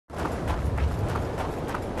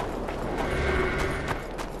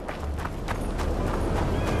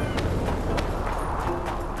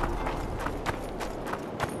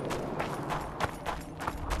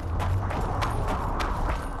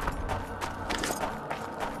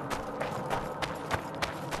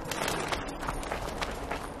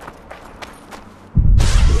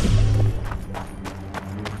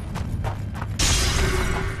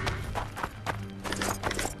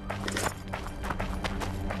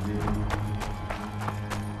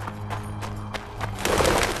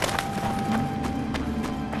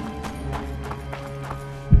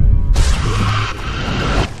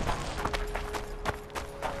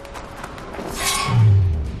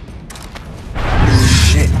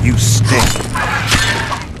You stink.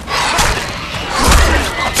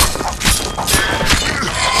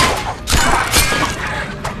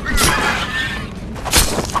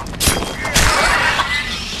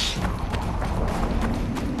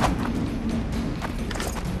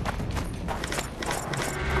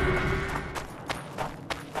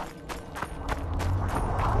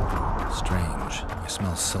 Strange. I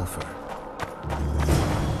smell sulfur.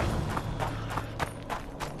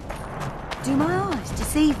 Do my eyes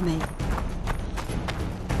deceive me?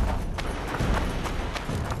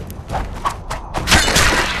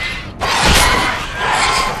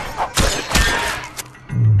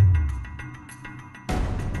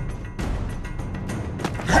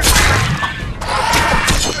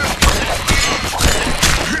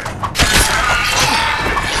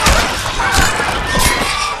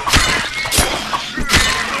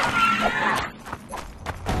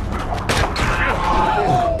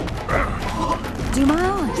 Do my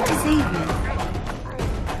eyes deceive me?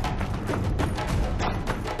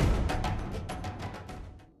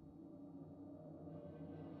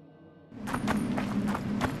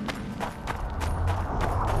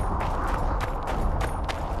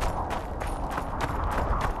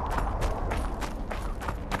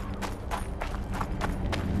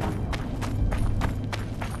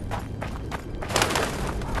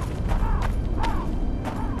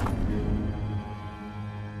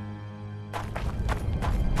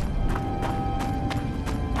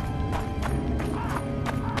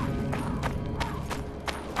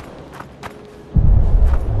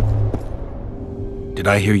 Did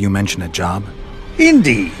I hear you mention a job?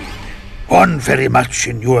 Indeed. One very much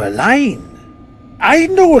in your line. I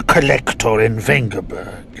know a collector in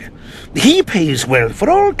Vengerberg. He pays well for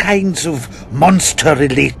all kinds of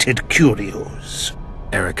monster-related curios.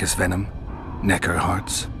 Ericus venom? Necker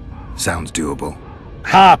hearts? Sounds doable.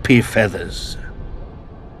 Harpy feathers.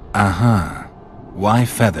 Uh-huh. Why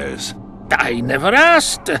feathers? I never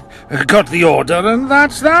asked. Got the order and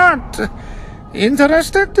that's that.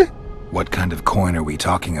 Interested? What kind of coin are we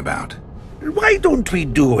talking about? Why don't we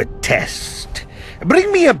do a test?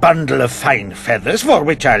 Bring me a bundle of fine feathers, for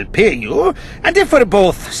which I'll pay you, and if we're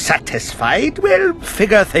both satisfied, we'll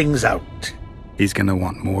figure things out. He's gonna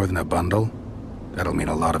want more than a bundle? That'll mean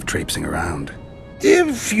a lot of traipsing around.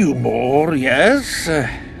 A few more, yes.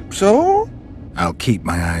 So? I'll keep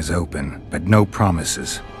my eyes open, but no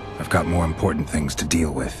promises. I've got more important things to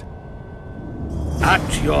deal with.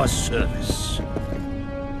 At your service.